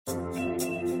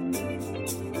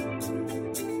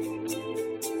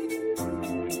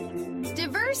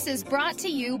This is brought to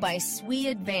you by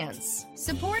SWEadvance,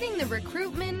 supporting the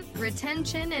recruitment,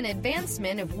 retention, and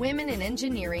advancement of women in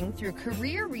engineering through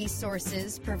career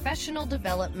resources, professional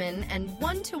development, and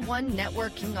one-to-one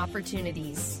networking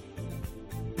opportunities.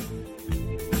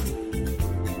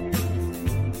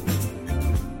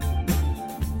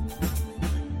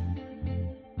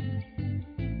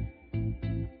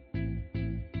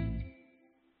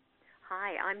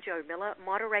 Hi, I'm Jo Miller,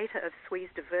 moderator of SWE's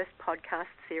Diverse podcast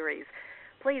series.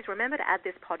 Please remember to add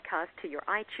this podcast to your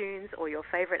iTunes or your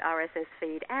favorite RSS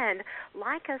feed, and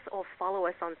like us or follow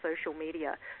us on social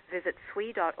media. Visit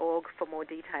SWE.org for more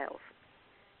details.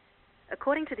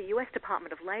 According to the U.S.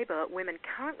 Department of Labor, women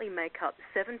currently make up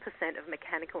 7% of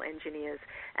mechanical engineers,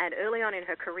 and early on in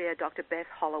her career, Dr. Beth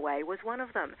Holloway was one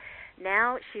of them.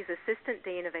 Now she's Assistant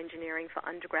Dean of Engineering for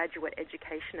Undergraduate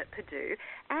Education at Purdue,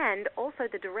 and also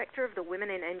the Director of the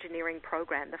Women in Engineering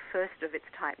program, the first of its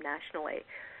type nationally.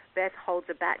 Beth holds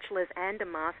a bachelor's and a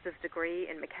master's degree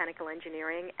in mechanical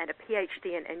engineering and a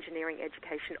Ph.D. in engineering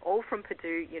education, all from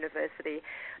Purdue University.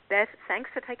 Beth, thanks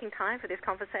for taking time for this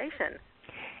conversation.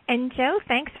 And Jo,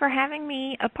 thanks for having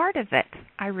me a part of it.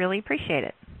 I really appreciate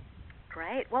it.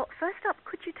 Great. Well, first up,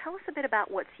 could you tell us a bit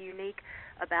about what's unique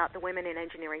about the Women in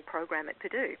Engineering program at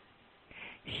Purdue?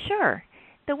 Sure.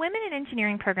 The Women in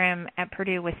Engineering program at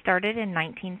Purdue was started in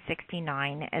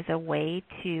 1969 as a way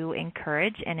to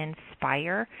encourage and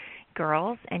inspire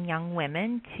girls and young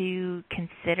women to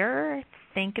consider,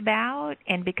 think about,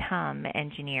 and become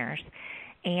engineers.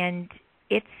 And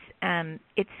it's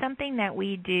something that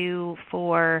we do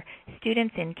for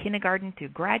students in kindergarten through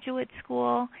graduate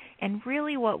school, and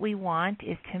really what we want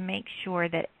is to make sure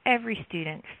that every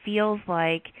student feels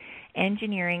like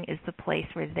engineering is the place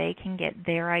where they can get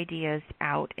their ideas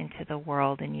out into the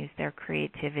world and use their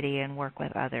creativity and work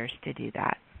with others to do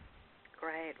that.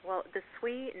 Great. Well, the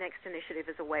SWENext initiative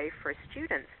is a way for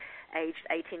students aged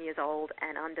 18 years old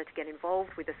and under to get involved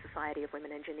with the Society of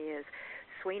Women Engineers.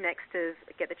 SWENexters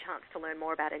get the chance to learn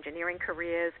more about engineering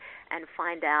careers and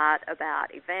find out about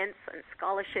events and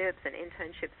scholarships and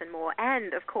internships and more,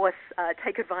 and, of course,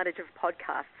 take advantage of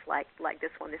podcasts like this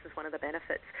one. This is one of the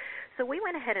benefits. So we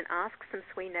went ahead and asked some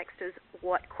SWENexters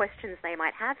what questions they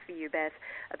might have for you, Beth,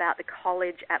 about the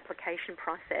college application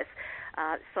process.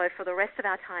 So for the rest of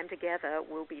our time together,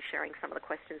 we'll be sharing some of the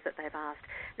questions that they've asked.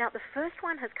 Now, the first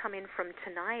one has come in from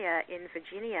Tanaya in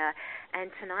Virginia,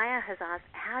 and Tanaya has asked,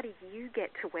 how do you get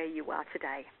to where you are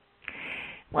today?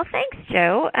 Well, thanks,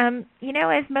 Jo.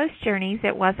 As most journeys,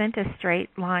 it wasn't a straight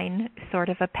line sort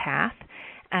of a path.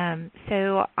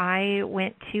 So I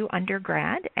went to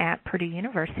undergrad at Purdue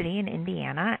University in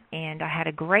Indiana, and I had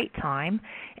a great time,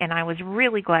 and I was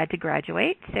really glad to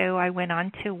graduate. So I went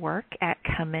on to work at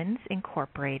Cummins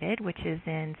Incorporated, which is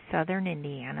in southern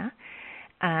Indiana.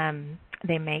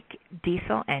 They make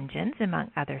diesel engines,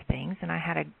 among other things, and I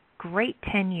had a great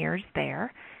 10 years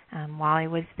there. While I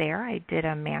was there, I did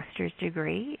a master's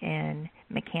degree in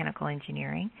mechanical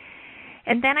engineering.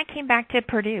 And then I came back to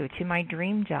Purdue, to my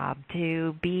dream job,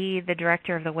 to be the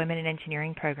director of the Women in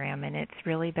Engineering program, and it's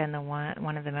really been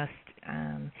one of the most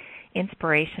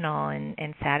inspirational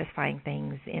and satisfying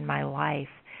things in my life.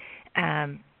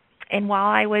 And while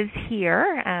I was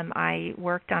here, I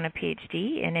worked on a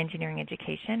Ph.D. in engineering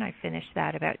education. I finished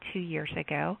that about 2 years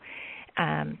ago.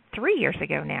 3 years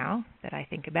ago now that I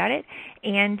think about it,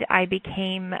 and I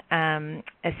became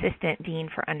Assistant Dean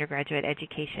for Undergraduate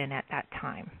Education at that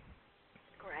time.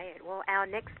 Great. Well, our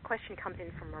next question comes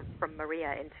in from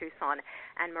Maria in Tucson,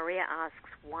 and Maria asks,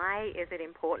 why is it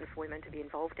important for women to be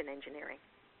involved in engineering?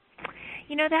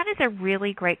 That is a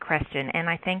really great question, and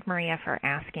I thank Maria for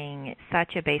asking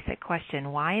such a basic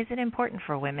question. Why is it important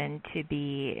for women to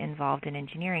be involved in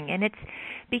engineering? And it's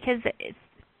because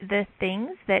the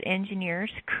things that engineers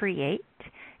create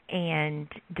and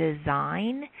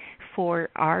design for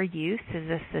our use as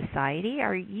a society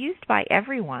are used by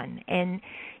everyone. And,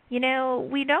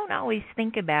 we don't always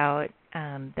think about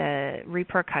the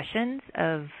repercussions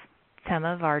of some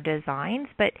of our designs,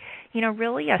 but,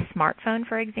 really a smartphone,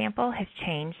 for example, has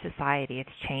changed society. It's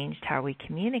changed how we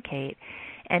communicate.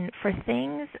 And for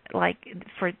things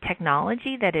for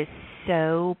technology that is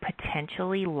so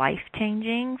potentially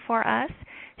life-changing for us,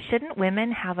 shouldn't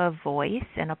women have a voice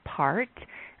and a part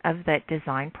of that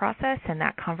design process and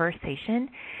that conversation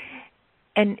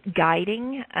and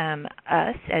guiding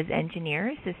us as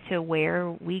engineers as to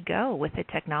where we go with the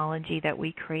technology that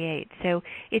we create? So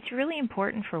it's really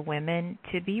important for women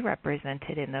to be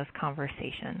represented in those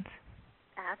conversations.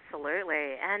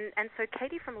 Absolutely. And so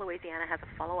Katie from Louisiana has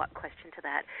a follow-up question to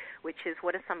that, which is,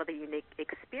 what are some of the unique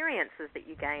experiences that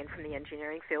you gain from the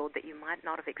engineering field that you might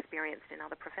not have experienced in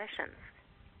other professions?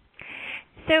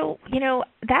 So,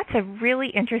 that's a really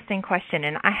interesting question,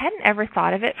 and I hadn't ever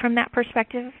thought of it from that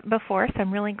perspective before, so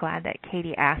I'm really glad that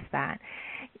Katie asked that.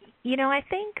 I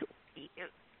think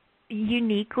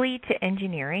uniquely to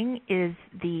engineering is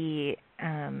the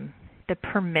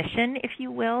permission, if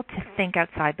you will, to think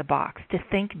outside the box, to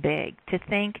think big, to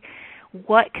think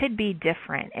what could be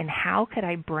different and how could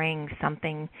I bring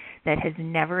something that has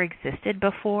never existed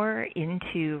before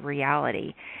into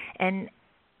reality. And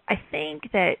I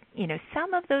think that,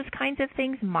 some of those kinds of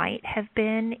things might have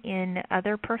been in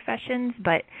other professions,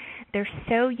 but they're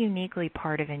so uniquely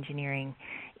part of engineering.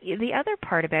 The other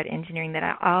part about engineering that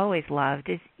I always loved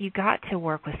is you got to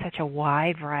work with such a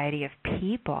wide variety of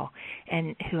people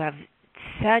and who have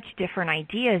such different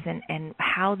ideas and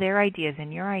how their ideas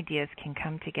and your ideas can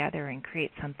come together and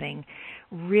create something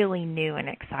really new and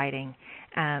exciting.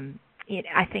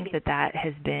 I think that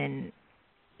has been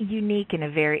unique in a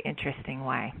very interesting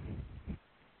way.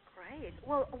 Great.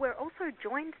 Well, we're also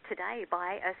joined today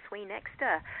by a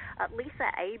SWENexter.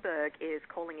 Lisa Aberg is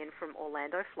calling in from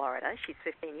Orlando, Florida. She's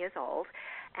 15 years old.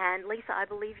 And Lisa, I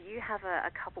believe you have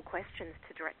a couple questions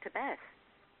to direct to Beth.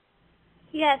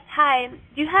 Yes, hi.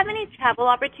 Do you have any travel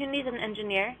opportunities as an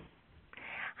engineer?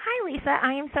 Hi, Lisa.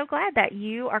 I am so glad that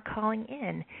you are calling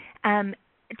in.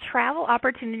 Travel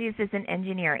opportunities as an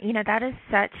engineer, that is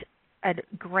such a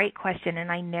great question,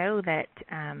 and I know that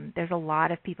there's a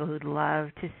lot of people who'd love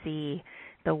to see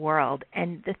the world.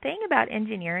 And the thing about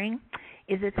engineering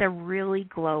is it's a really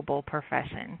global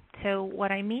profession. So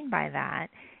what I mean by that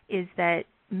is that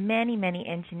many, many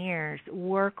engineers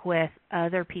work with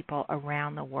other people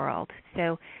around the world.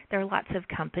 So there are lots of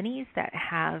companies that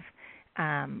have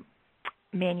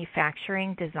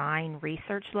manufacturing, design,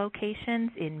 research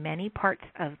locations in many parts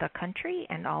of the country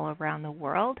and all around the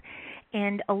world.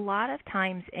 And a lot of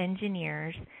times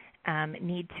engineers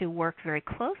need to work very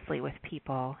closely with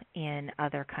people in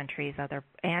other countries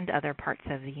and other parts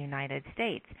of the United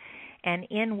States. And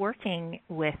in working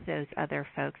with those other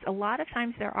folks, a lot of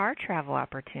times there are travel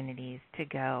opportunities to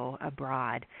go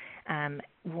abroad.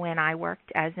 When I worked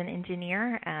as an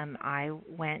engineer, I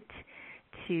went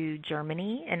to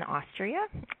Germany and Austria.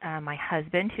 My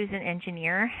husband, who's an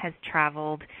engineer, has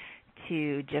traveled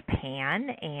to Japan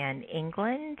and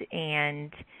England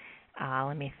and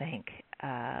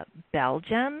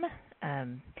Belgium.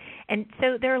 And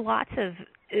so there are lots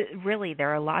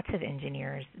of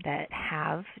engineers that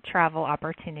have travel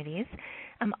opportunities.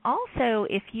 Also,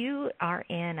 if you are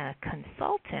in a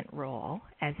consultant role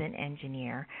as an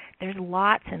engineer, there's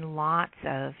lots and lots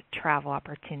of travel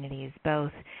opportunities,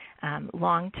 both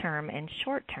long-term and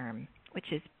short-term, which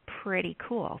is pretty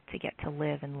cool to get to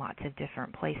live in lots of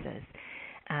different places.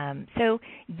 So,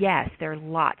 yes, there are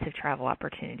lots of travel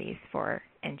opportunities for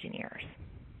engineers.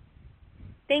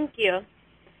 Thank you.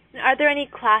 Are there any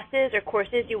classes or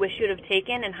courses you wish you would have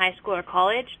taken in high school or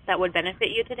college that would benefit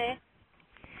you today?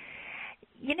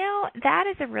 That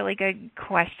is a really good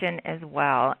question as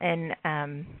well. And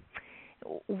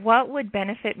what would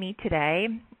benefit me today?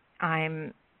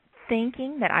 I'm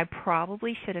thinking that I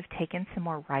probably should have taken some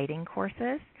more writing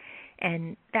courses.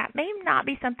 And that may not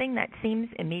be something that seems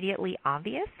immediately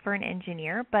obvious for an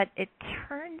engineer, but it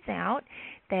turns out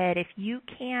that if you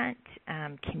can't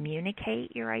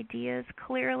communicate your ideas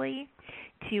clearly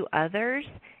to others,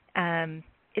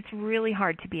 it's really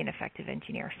hard to be an effective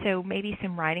engineer. So maybe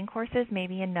some writing courses,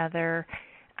 maybe another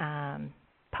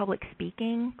public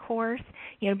speaking course.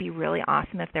 It'd be really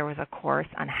awesome if there was a course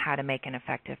on how to make an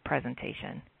effective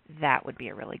presentation. That would be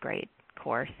a really great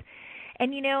course.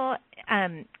 And,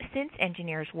 since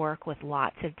engineers work with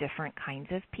lots of different kinds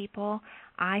of people,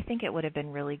 I think it would have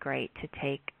been really great to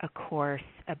take a course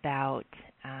about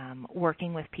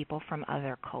working with people from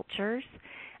other cultures.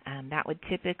 That would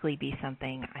typically be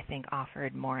something I think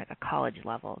offered more at the college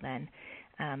level than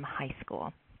high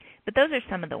school. But those are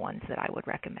some of the ones that I would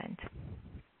recommend.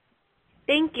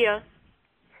 Thank you.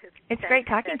 It's great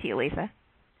talking to you, Lisa.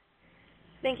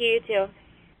 Thank you, you too.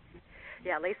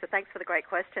 Yeah, Lisa, thanks for the great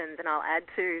questions. And I'll add,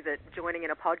 too, that joining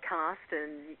in a podcast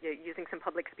and using some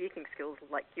public speaking skills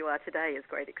like you are today is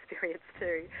great experience,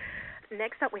 too.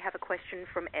 Next up, we have a question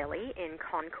from Ellie in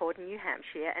Concord, New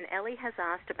Hampshire. And Ellie has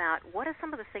asked about what are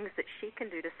some of the things that she can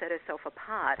do to set herself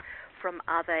apart from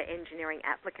other engineering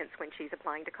applicants when she's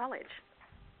applying to college?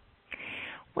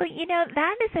 Well,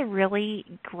 that is a really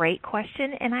great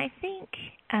question. And I think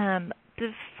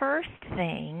the first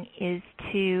thing is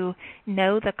to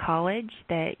know the college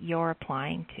that you're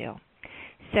applying to.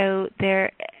 So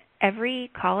every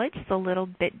college is a little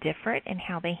bit different in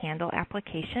how they handle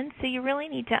applications, so you really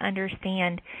need to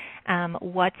understand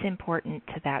what's important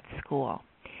to that school.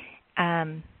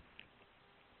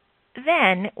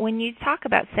 then when you talk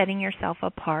about setting yourself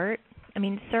apart, I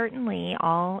mean, certainly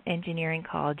all engineering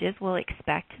colleges will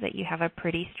expect that you have a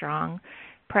pretty strong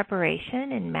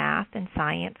preparation in math and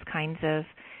science kinds of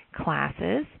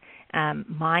classes.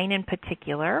 Mine in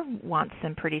particular wants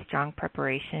some pretty strong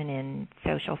preparation in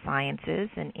social sciences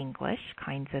and English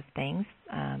kinds of things,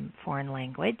 foreign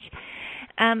language.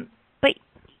 But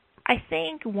I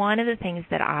think one of the things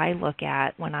that I look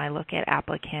at when I look at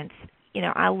applicants,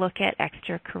 I look at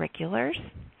extracurriculars,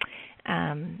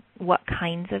 what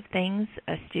kinds of things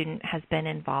a student has been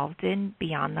involved in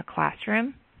beyond the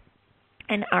classroom,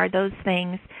 and are those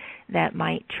things that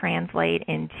might translate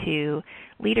into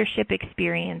leadership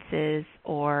experiences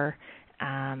or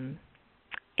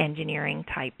engineering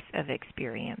types of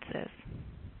experiences.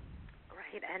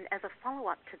 Great. And as a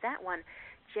follow-up to that one,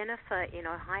 Jennifer in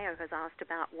Ohio has asked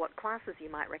about what classes you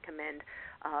might recommend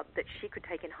that she could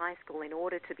take in high school in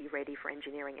order to be ready for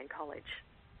engineering in college.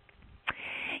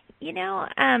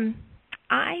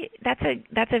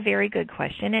 That's a very good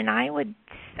question, and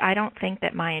I don't think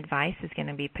that my advice is going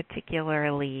to be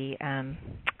particularly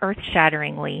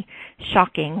earth-shatteringly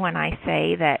shocking when I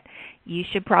say that you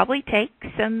should probably take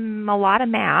a lot of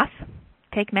math,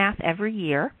 take math every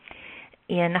year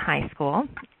in high school,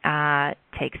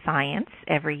 take science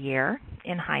every year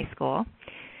in high school.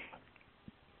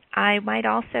 I might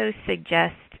also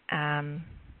suggest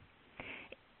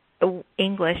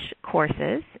English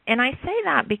courses, and I say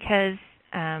that because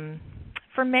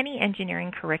for many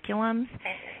engineering curriculums,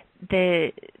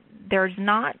 there's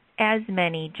not as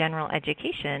many general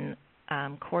education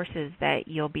courses that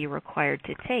you'll be required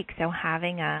to take. So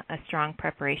having a strong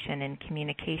preparation in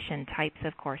communication types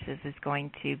of courses is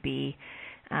going to be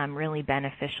really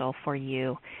beneficial for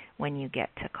you when you get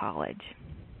to college.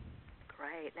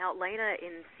 Great. Now, Lena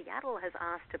in Seattle has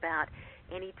asked about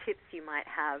any tips you might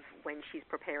have when she's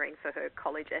preparing for her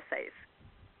college essays.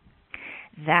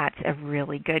 That's a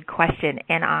really good question,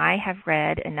 and I have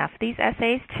read enough of these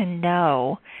essays to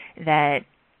know that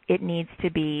it needs to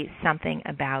be something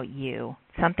about you,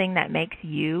 something that makes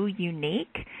you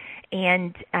unique.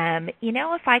 And,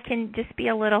 if I can just be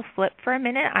a little flip for a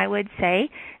minute, I would say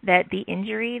that the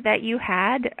injury that you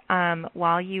had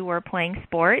while you were playing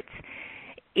sports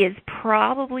is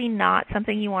probably not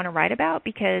something you want to write about,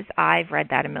 because I've read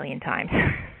that a million times.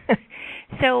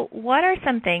 So what are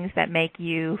some things that make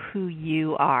you who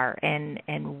you are, and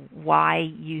why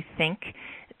you think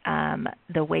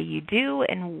the way you do,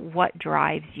 and what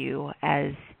drives you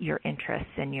as your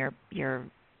interests and your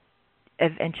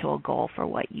eventual goal for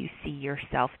what you see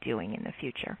yourself doing in the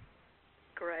future?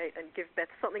 Great, and give Beth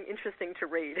something interesting to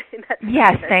read in that.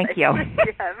 Yes, thank you.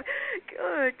 You have.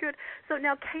 Good. So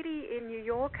now Katie in New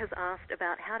York has asked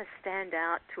about how to stand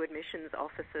out to admissions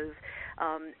officers,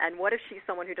 and what if she's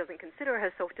someone who doesn't consider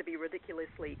herself to be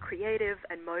ridiculously creative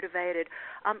and motivated?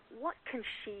 What can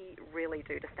she really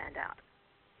do to stand out?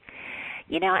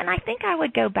 And I think I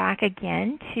would go back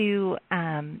again to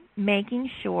making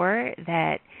sure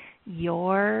that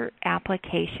your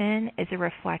application is a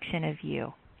reflection of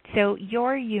you. So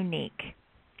you're unique.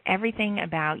 Everything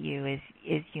about you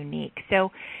is unique.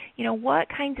 So, what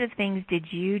kinds of things did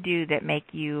you do that make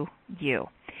you you?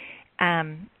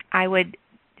 I would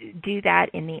do that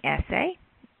in the essay,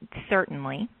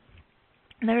 certainly.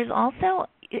 There's also,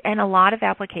 in a lot of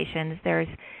applications, there's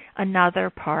another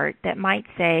part that might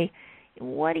say,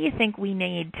 what do you think we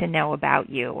need to know about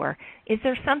you? Or is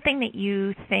there something that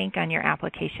you think on your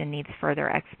application needs further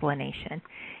explanation?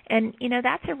 And,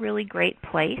 that's a really great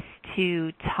place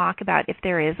to talk about if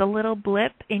there is a little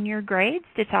blip in your grades,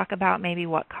 to talk about maybe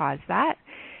what caused that.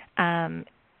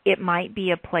 It might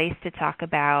be a place to talk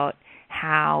about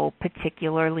how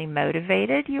particularly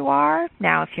motivated you are.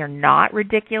 Now, if you're not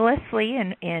ridiculously,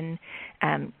 in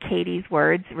Katie's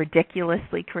words,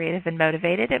 ridiculously creative and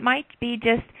motivated, it might be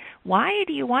just, why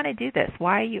do you want to do this?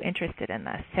 Why are you interested in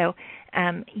this? So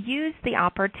use the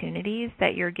opportunities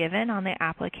that you're given on the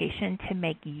application to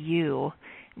make you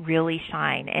really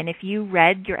shine. And if you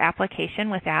read your application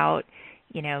without,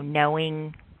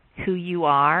 knowing who you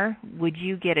are, would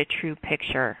you get a true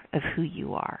picture of who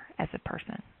you are as a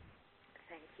person?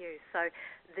 Thank you. So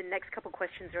the next couple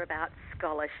questions are about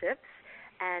scholarships.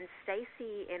 And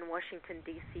Stacy in Washington,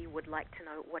 D.C. would like to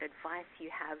know what advice you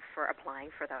have for applying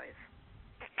for those.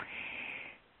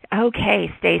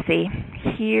 Okay, Stacy,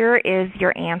 here is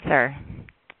your answer.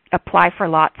 Apply for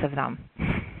lots of them.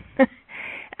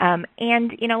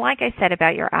 And, like I said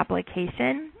about your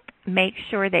application, make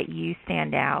sure that you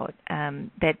stand out,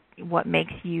 that what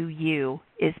makes you you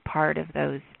is part of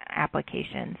those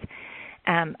applications.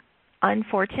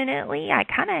 Unfortunately,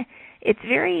 it's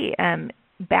very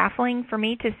baffling for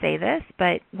me to say this,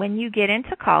 but when you get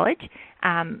into college,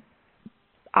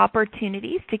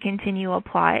 opportunities to continue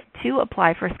apply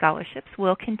for scholarships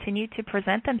will continue to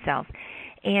present themselves,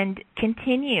 and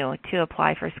continue to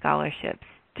apply for scholarships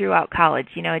throughout college.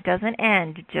 It doesn't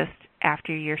end just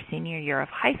after your senior year of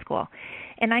high school.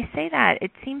 And I say that,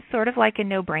 it seems sort of like a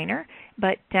no-brainer,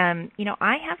 but,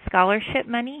 I have scholarship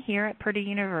money here at Purdue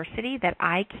University that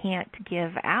I can't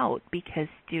give out because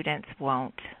students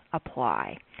won't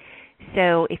apply.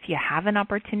 So if you have an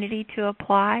opportunity to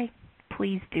apply,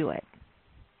 please do it.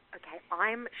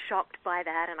 I'm shocked by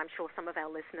that, and I'm sure some of our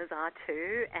listeners are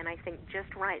too, and I think just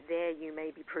right there you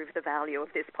maybe prove the value of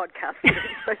this podcast.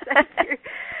 So thank you.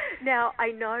 Now,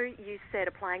 I know you said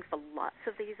applying for lots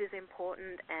of these is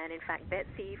important, and in fact,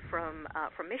 Betsy from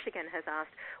Michigan has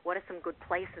asked, what are some good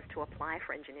places to apply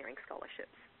for engineering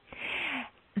scholarships?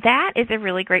 That is a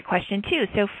really great question, too.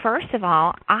 So first of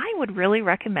all, I would really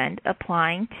recommend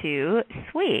applying to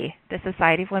SWE, the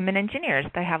Society of Women Engineers.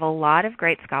 They have a lot of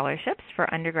great scholarships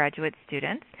for undergraduate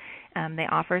students. They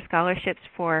offer scholarships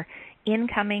for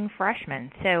incoming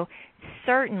freshmen. So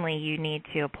certainly you need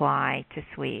to apply to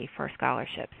SWE for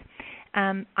scholarships.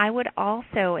 I would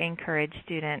also encourage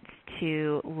students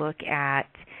to look at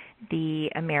the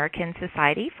American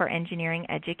Society for Engineering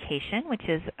Education, which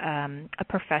is a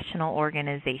professional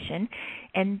organization,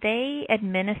 and they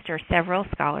administer several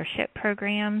scholarship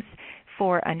programs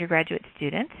for undergraduate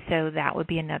students, so that would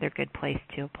be another good place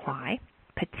to apply,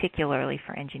 particularly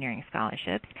for engineering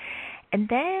scholarships. And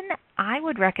then I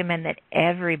would recommend that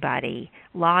everybody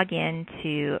log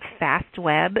into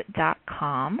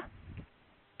fastweb.com,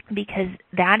 because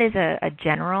that is a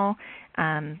general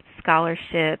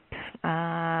scholarship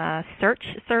search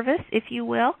service, if you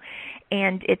will,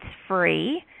 and it's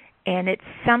free, and it's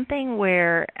something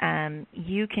where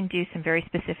you can do some very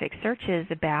specific searches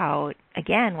about,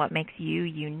 again, what makes you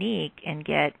unique and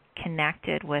get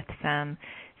connected with some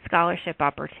scholarship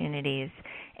opportunities,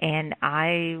 and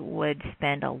I would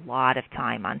spend a lot of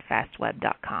time on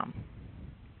fastweb.com.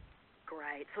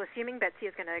 So assuming Betsy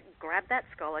is going to grab that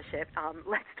scholarship,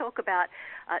 let's talk about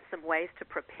some ways to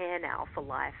prepare now for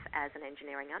life as an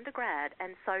engineering undergrad.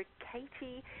 And so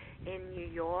Katie in New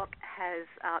York has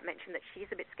mentioned that she's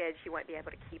a bit scared she won't be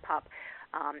able to keep up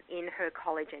in her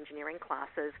college engineering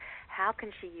classes. How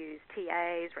can she use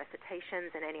TAs,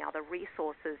 recitations, and any other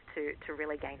resources to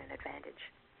really gain an advantage?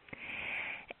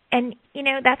 And,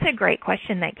 that's a great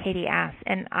question that Katie asked.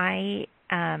 And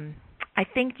I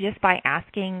think just by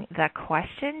asking the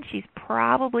question, she's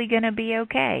probably going to be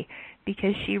okay,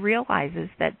 because she realizes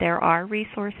that there are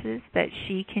resources that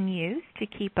she can use to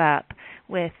keep up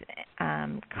with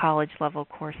college-level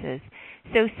courses.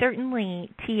 So certainly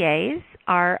TAs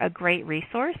are a great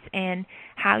resource, and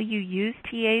how you use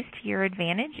TAs to your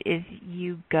advantage is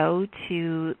you go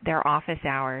to their office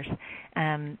hours.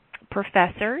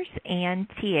 Professors and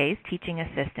TAs, teaching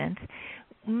assistants,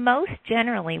 most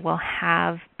generally will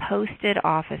have posted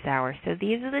office hours. So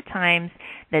these are the times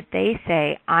that they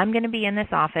say, I'm going to be in this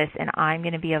office and I'm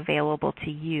going to be available to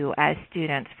you as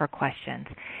students for questions.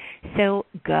 So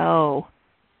go.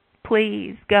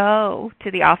 Please go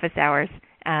to the office hours.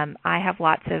 I have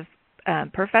lots of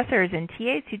professors and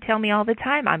TAs who tell me all the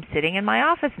time, I'm sitting in my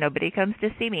office, nobody comes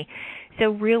to see me. So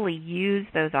really use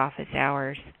those office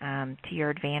hours to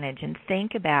your advantage, and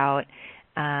think about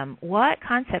what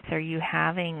concepts are you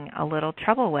having a little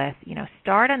trouble with?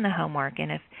 Start on the homework,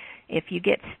 and if you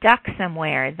get stuck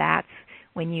somewhere, that's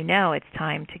when you know it's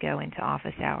time to go into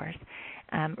office hours.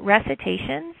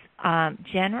 Recitations,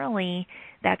 generally,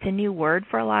 that's a new word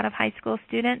for a lot of high school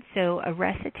students. So a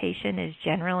recitation is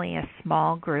generally a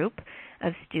small group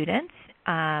of students,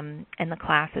 and the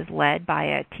class is led by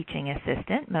a teaching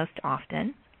assistant most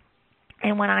often.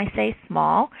 And when I say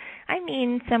small, I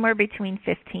mean somewhere between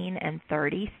 15 and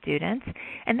 30 students.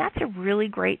 And that's a really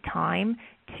great time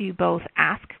to both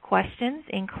ask questions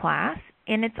in class,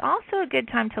 and it's also a good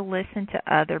time to listen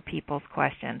to other people's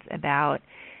questions about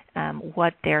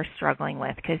what they're struggling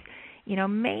with. Because,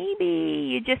 maybe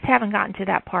you just haven't gotten to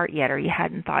that part yet, or you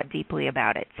hadn't thought deeply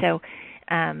about it. So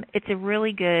it's a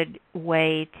really good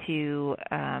way to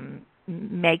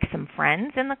make some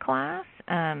friends in the class,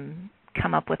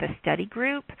 come up with a study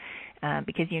group,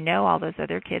 because all those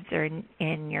other kids are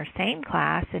in your same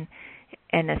class, and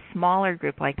in a smaller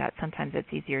group like that, sometimes it's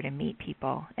easier to meet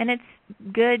people. And it's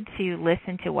good to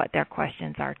listen to what their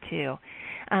questions are, too.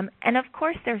 And, of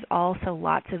course, there's also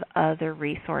lots of other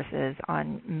resources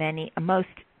on most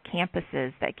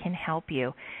campuses that can help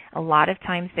you. A lot of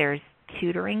times there's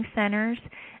tutoring centers.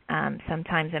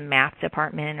 Sometimes a math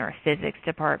department or a physics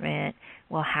department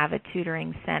will have a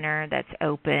tutoring center that's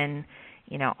open,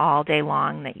 all day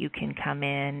long that you can come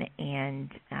in and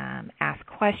ask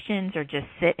questions or just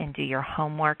sit and do your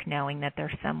homework knowing that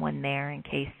there's someone there in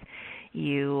case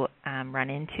you run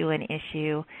into an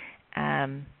issue.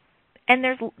 And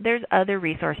there's other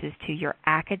resources too. Your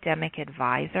academic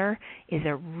advisor is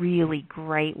a really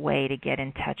great way to get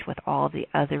in touch with all the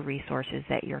other resources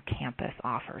that your campus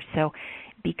offers. So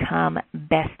become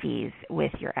besties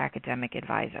with your academic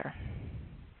advisor.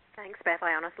 Thanks, Beth.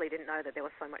 I honestly didn't know that there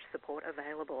was so much support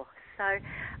available. So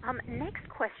next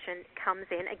question comes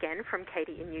in again from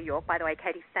Katie in New York. By the way,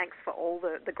 Katie, thanks for all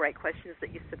the great questions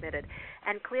that you submitted.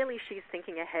 And clearly she's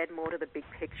thinking ahead more to the big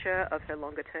picture of her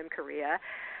longer-term career.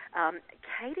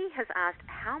 Katie has asked,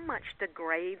 how much do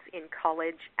grades in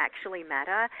college actually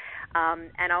matter?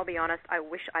 And I'll be honest, I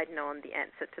wish I'd known the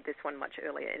answer to this one much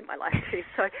earlier in my life too.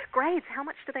 So grades, how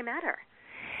much do they matter?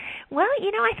 Well,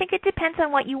 I think it depends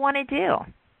on what you want to do.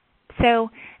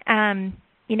 So,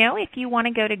 if you want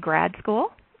to go to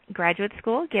graduate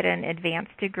school, get an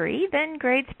advanced degree, then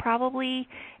grades probably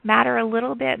matter a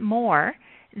little bit more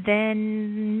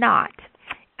than not.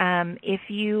 If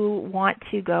you want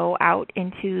to go out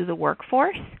into the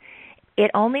workforce,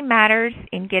 it only matters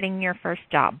in getting your first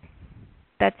job.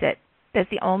 That's it. That's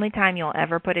the only time you'll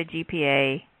ever put a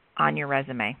GPA on your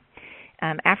resume.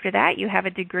 After that, you have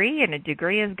a degree, and a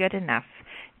degree is good enough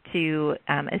to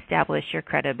establish your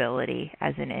credibility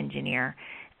as an engineer.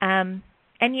 And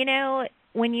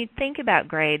when you think about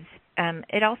grades,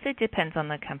 it also depends on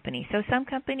the company. So some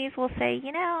companies will say,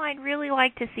 I'd really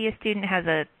like to see a student has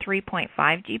a 3.5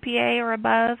 GPA or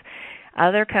above.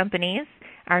 Other companies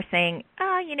are saying,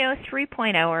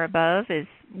 3.0 or above is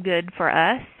good for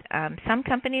us. Some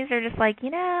companies are just like,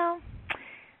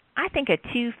 I think a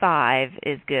 2.5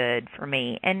 is good for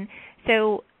me. And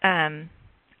so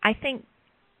I think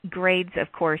grades,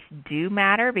 of course, do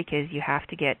matter because you have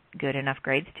to get good enough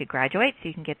grades to graduate so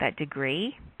you can get that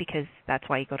degree, because that's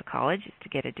why you go to college, is to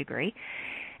get a degree.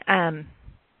 But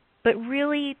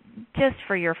really, just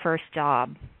for your first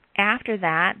job. After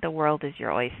that, the world is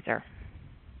your oyster.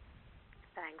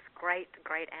 Thanks. Great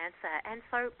answer. And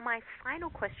so my final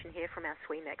question here from our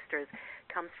SWENexters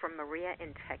comes from Maria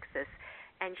in Texas.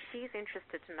 And she's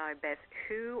interested to know, Beth,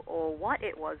 who or what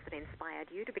it was that inspired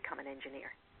you to become an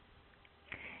engineer.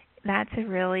 That's a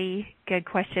really good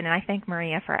question, and I thank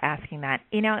Maria for asking that.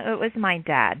 It was my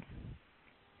dad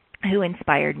who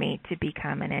inspired me to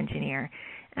become an engineer.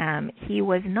 He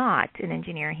was not an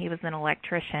engineer. He was an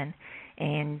electrician,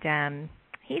 and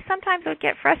he sometimes would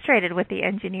get frustrated with the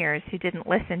engineers who didn't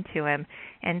listen to him.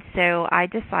 And so I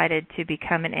decided to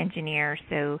become an engineer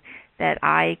so that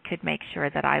I could make sure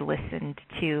that I listened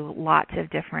to lots of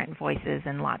different voices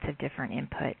and lots of different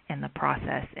input in the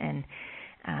process, and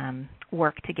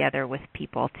work together with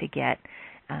people to get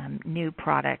new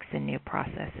products and new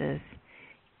processes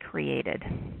created.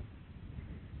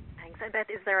 Thanks. And Beth,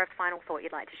 is there a final thought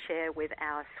you'd like to share with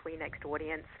our SWENext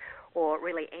audience, or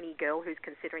really any girl who's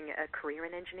considering a career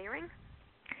in engineering?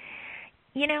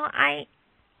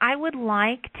 I would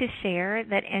like to share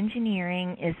that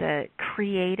engineering is a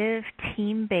creative,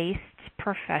 team-based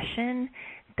profession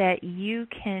that you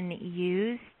can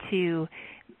use to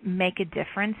make a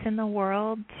difference in the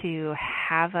world, to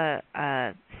have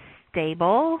a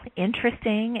stable,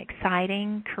 interesting,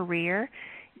 exciting career.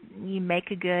 You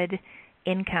make a good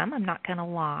income, I'm not going to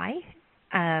lie.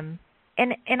 And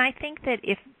I think that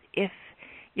if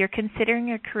you're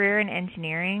considering a career in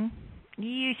engineering,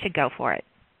 you should go for it,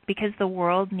 because the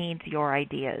world needs your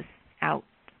ideas out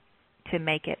to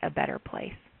make it a better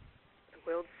place. The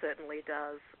world certainly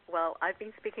does. Well, I've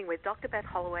been speaking with Dr. Beth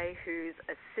Holloway, who's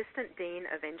Assistant Dean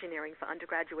of Engineering for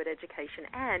Undergraduate Education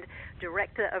and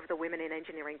Director of the Women in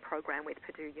Engineering program with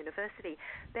Purdue University.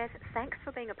 Beth, thanks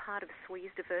for being a part of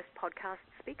SWE's Diverse Podcast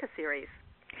Speaker Series.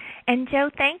 And Joe,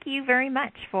 thank you very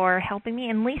much for helping me.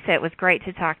 And Lisa, it was great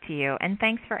to talk to you. And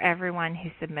thanks for everyone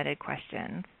who submitted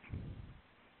questions.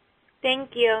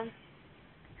 Thank you.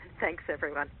 Thanks,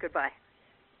 everyone. Goodbye.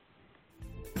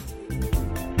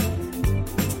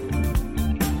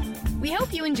 We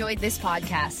hope you enjoyed this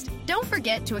podcast. Don't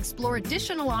forget to explore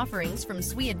additional offerings from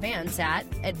SWE Advance at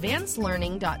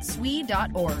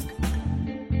advancedlearning.swe.org.